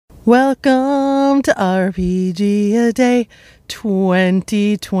Welcome to RPGaDAY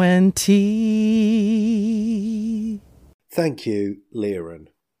 2020. Thank you, Liren.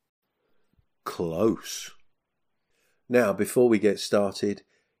 Close. Now, before we get started,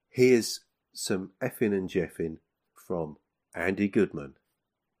 here's some effing and jeffing from Andy Goodman.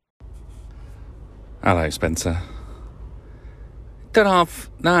 Hello, Spencer. Don't half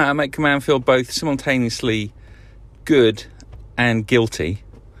know how to make a man feel both simultaneously good and guilty.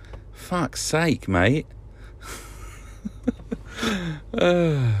 Fuck's sake, mate.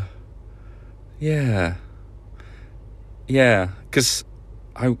 Yeah, because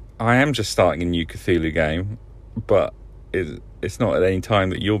I am just starting a new Cthulhu game, but it's not at any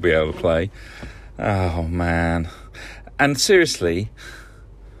time that you'll be able to play. Oh, man. And seriously,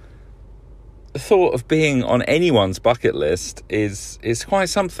 the thought of being on anyone's bucket list is quite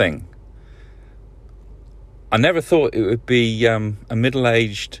something. I never thought it would be a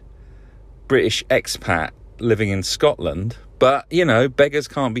middle-aged British expat living in Scotland, but, you know, beggars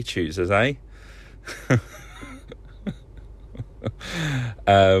can't be choosers, eh?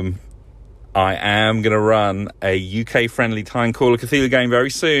 I am going to run a UK-friendly Time Call of Cthulhu game very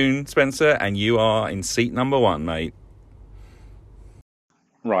soon, Spencer, and you are in seat number 1, mate.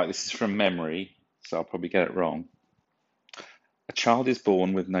 Right, this is from memory, so I'll probably get it wrong. A child is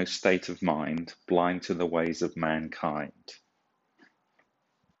born with no state of mind, blind to the ways of mankind.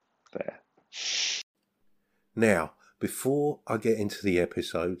 There. Now, before I get into the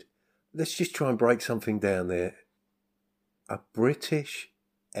episode, let's just try and break something down there. A British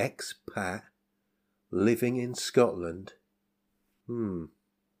expat living in Scotland. You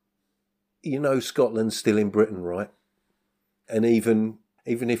know Scotland's still in Britain, right? And even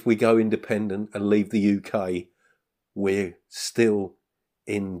if we go independent and leave the UK, we're still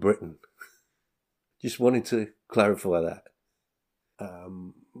in Britain. Just wanted to clarify that.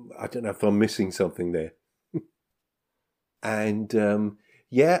 I don't know if I'm missing something there. And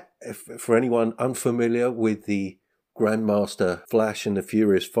for anyone unfamiliar with the Grandmaster Flash and the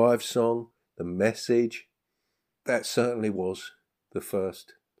Furious 5 song, The Message, that certainly was the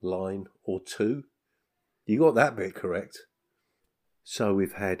first line or two. You got that bit correct. So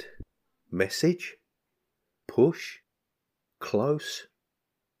we've had message, push, close,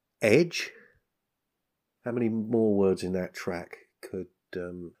 edge. How many more words in that track could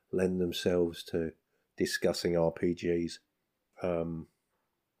lend themselves to discussing RPGs?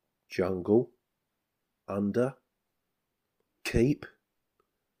 Jungle, under, keep.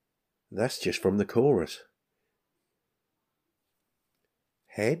 That's just from the chorus.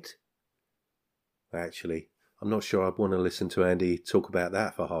 Head. Actually, I'm not sure I'd want to listen to Andy talk about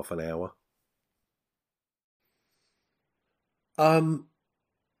that for half an hour.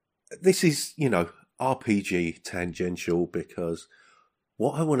 This is, RPG tangential, because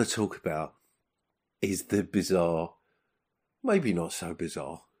what I want to talk about is the bizarre, maybe not so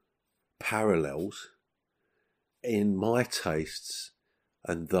bizarre, parallels in my tastes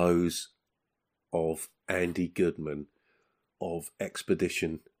and those of Andy Goodman of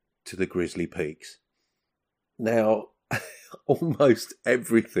Expedition to the Grizzly Peaks. Now, almost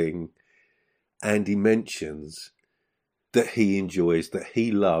everything Andy mentions that he enjoys, that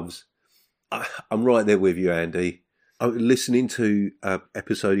he loves, I'm right there with you, Andy. I'm listening to an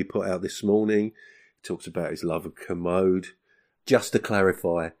episode he put out this morning. He talks about his love of Kermode. Just to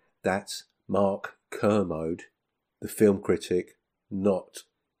clarify, that's Mark Kermode, the film critic, not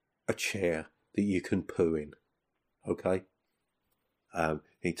a chair that you can poo in. Okay?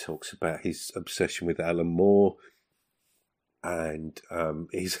 He talks about his obsession with Alan Moore and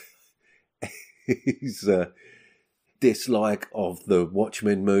his dislike of the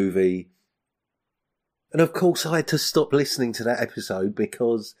Watchmen movie. And of course I had to stop listening to that episode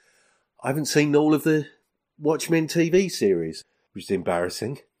because I haven't seen all of the Watchmen TV series, which is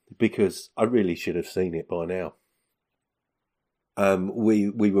embarrassing because I really should have seen it by now. We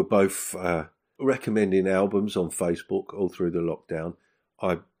were both recommending albums on Facebook all through the lockdown.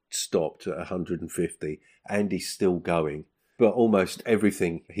 I stopped at 150. Andy's still going, but almost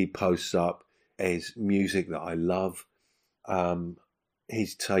everything he posts up is music that I love.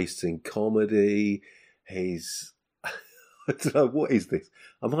 His tastes in comedy, his I don't know, what is this?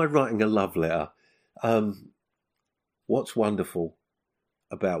 Am I writing a love letter? What's wonderful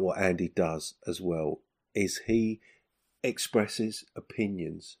about what Andy does as well is he expresses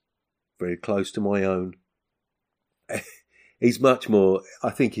opinions very close to my own. I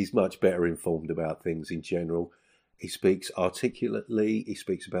think he's much better informed about things in general. He speaks articulately, he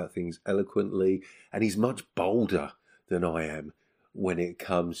speaks about things eloquently, and he's much bolder than I am when it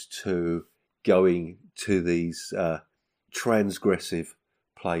comes to going to these transgressive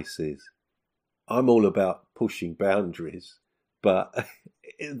places. I'm all about pushing boundaries, but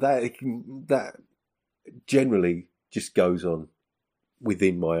that generally just goes on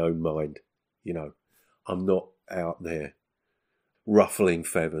within my own mind. You know, I'm not out there ruffling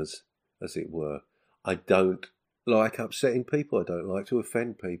feathers, as it were. I don't like upsetting people. I don't like to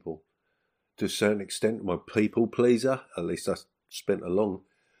offend people. To a certain extent, I'm a people pleaser. At least I spent a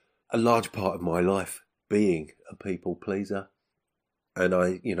large part of my life being a people pleaser. And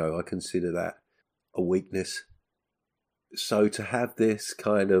I consider that a weakness. So to have this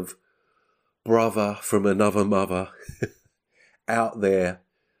kind of brother from another mother out there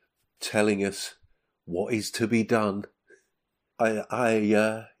telling us what is to be done,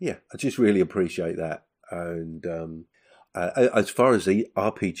 I just really appreciate that. And as far as the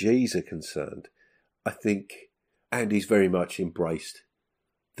RPGs are concerned, I think Andy's very much embraced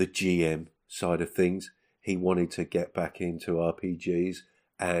the GM side of things. He wanted to get back into RPGs,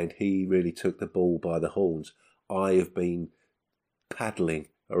 and he really took the ball by the horns. I have been paddling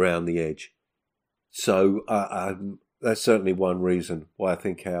around the edge. So that's certainly one reason why I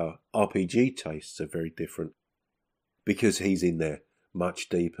think our RPG tastes are very different, because he's in there much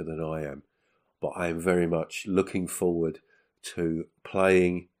deeper than I am. But I am very much looking forward to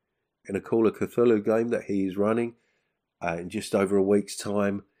playing in a Call of Cthulhu game that he's running in just over a week's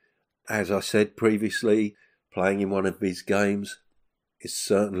time. As I said previously, playing in one of his games is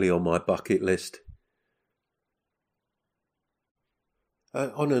certainly on my bucket list.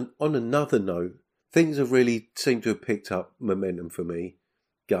 On another note, things have really seemed to have picked up momentum for me,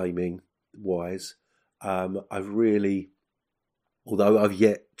 gaming-wise. Although I've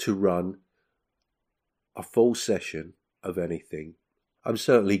yet to run a full session of anything, I'm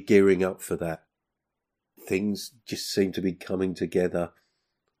certainly gearing up for that. Things just seem to be coming together.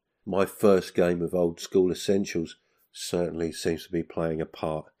 My first game of Old School Essentials certainly seems to be playing a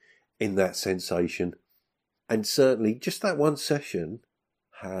part in that sensation. And certainly just that one session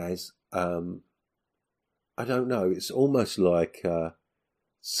has, I don't know, it's almost like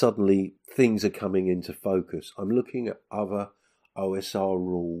suddenly things are coming into focus. I'm looking at other OSR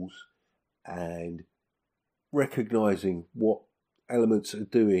rules and recognising what elements are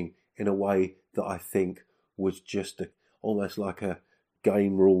doing in a way that I think was just almost like a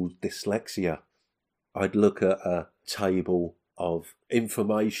game rules dyslexia. I'd look at a table of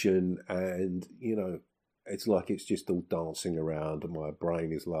information and, it's like it's just all dancing around, and my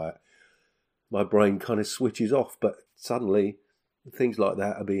brain kind of switches off, but suddenly things like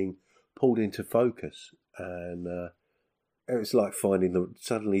that are being pulled into focus, and it's like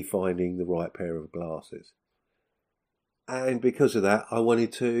suddenly finding the right pair of glasses. And because of that, I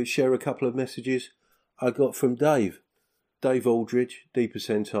wanted to share a couple of messages I got from Dave Aldridge, D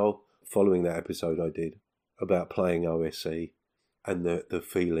Percentile, following that episode I did about playing OSE and the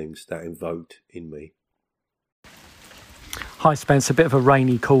feelings that invoked in me. Hi Spence, a bit of a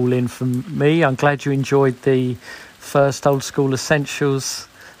rainy call in from me. I'm glad you enjoyed the first Old School Essentials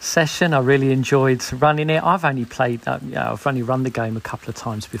session. I really enjoyed running it. I've only I've only run the game a couple of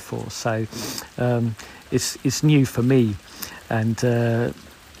times before, so it's new for me. And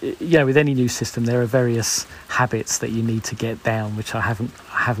with any new system, there are various habits that you need to get down, which I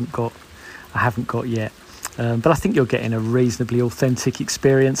haven't got yet. But I think you're getting a reasonably authentic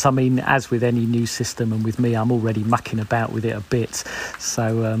experience. I mean, as with any new system, and with me, I'm already mucking about with it a bit.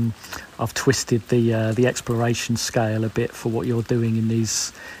 So I've twisted the exploration scale a bit for what you're doing in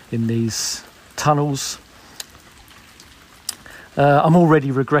these tunnels. I'm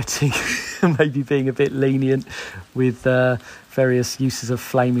already regretting maybe being a bit lenient with various uses of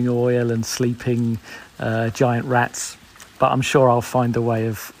flaming oil and sleeping giant rats. But I'm sure I'll find a way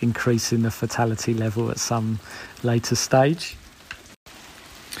of increasing the fatality level at some later stage.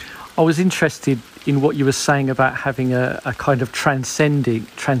 I was interested in what you were saying about having a kind of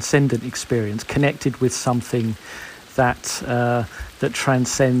transcendent experience, connected with something that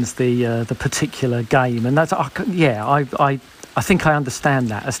transcends the particular game, and that's I think I understand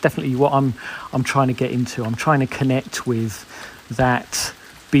that. That's definitely what I'm trying to get into. I'm trying to connect with that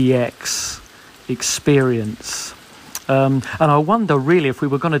BX experience. And I wonder really if we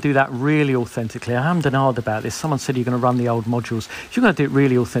were going to do that really authentically. I am denied about this. Someone said you're going to run the old modules. If you're going to do it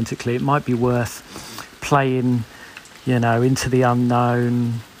really authentically, it might be worth playing, Into the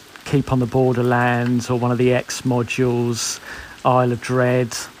Unknown, Keep on the Borderlands, or one of the X modules, Isle of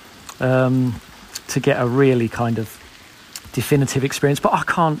Dread, to get a really kind of definitive experience. But I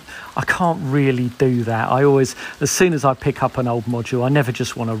can't really do that. I always, as soon as I pick up an old module, I never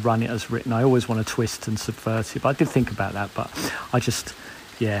just want to run it as written. I always want to twist and subvert it. But I did think about that, but I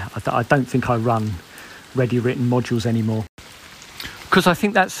don't think I run ready written modules anymore. Because I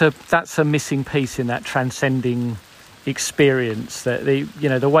think that's a missing piece in that transcending experience. That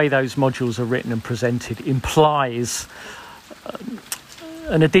the way those modules are written and presented implies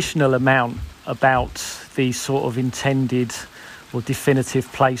an additional amount about the sort of intended or definitive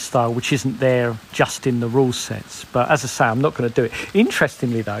play style, which isn't there just in the rule sets. But as I say, I'm not going to do it.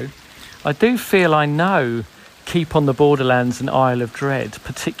 Interestingly, though, I do feel I know Keep on the Borderlands and Isle of Dread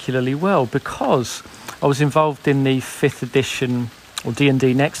particularly well, because I was involved in the 5th edition, or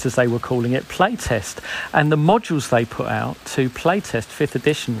D&D Next as they were calling it, playtest, and the modules they put out to playtest 5th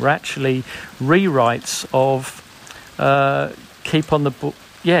edition were actually rewrites of Keep on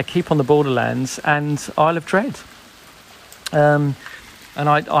the Borderlands and Isle of Dread. And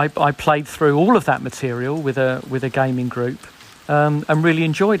I played through all of that material with a gaming group and really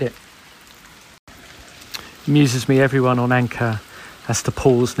enjoyed it. Amuses me everyone on Anchor has to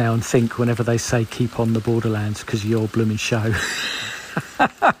pause now and think whenever they say Keep on the Borderlands because of your blooming show.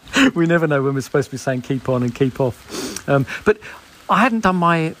 We never know when we're supposed to be saying keep on and keep off. But I hadn't done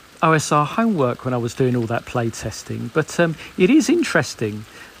my OSR homework when I was doing all that play testing. But it is interesting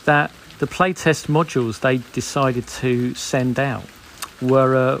that the playtest modules they decided to send out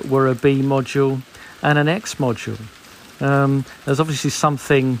were a B module and an X module. There's obviously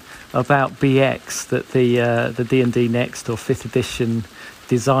something about BX that the D&D Next or 5th edition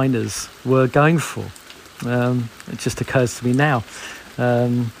designers were going for. It just occurs to me now.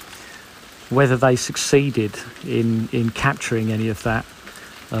 Whether they succeeded in capturing any of that,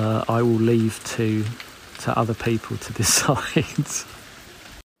 I will leave to other people to decide.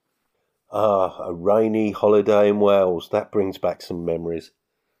 A rainy holiday in Wales. That brings back some memories.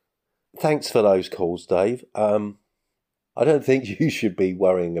 Thanks for those calls, Dave. I don't think you should be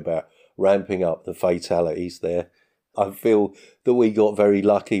worrying about ramping up the fatalities there. I feel that we got very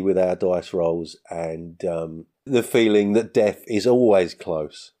lucky with our dice rolls and the feeling that death is always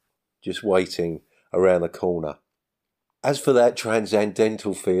close, just waiting around the corner. As for that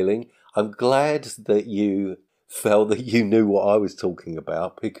transcendental feeling, I'm glad that you felt that you knew what I was talking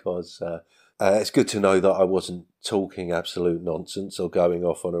about, because it's good to know that I wasn't talking absolute nonsense or going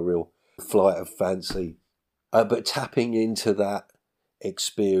off on a real flight of fancy. But tapping into that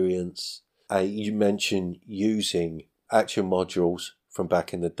experience, you mentioned using action modules from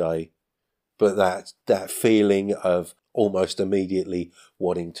back in the day, but that feeling of almost immediately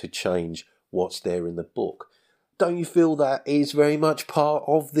wanting to change what's there in the book. Don't you feel that is very much part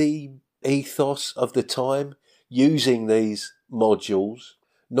of the ethos of the time, using these modules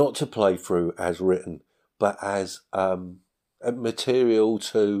not to play through as written, but as a material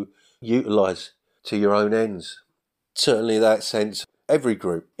to utilise to your own ends? Certainly that sense, every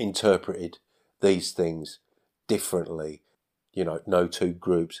group interpreted these things differently. No two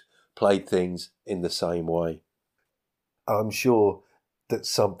groups played things in the same way. I'm sure that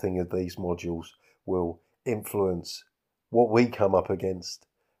something of these modules will influence what we come up against.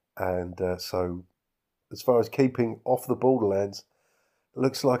 And so as far as keeping off the Borderlands, it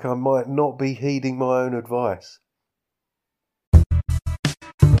looks like I might not be heeding my own advice.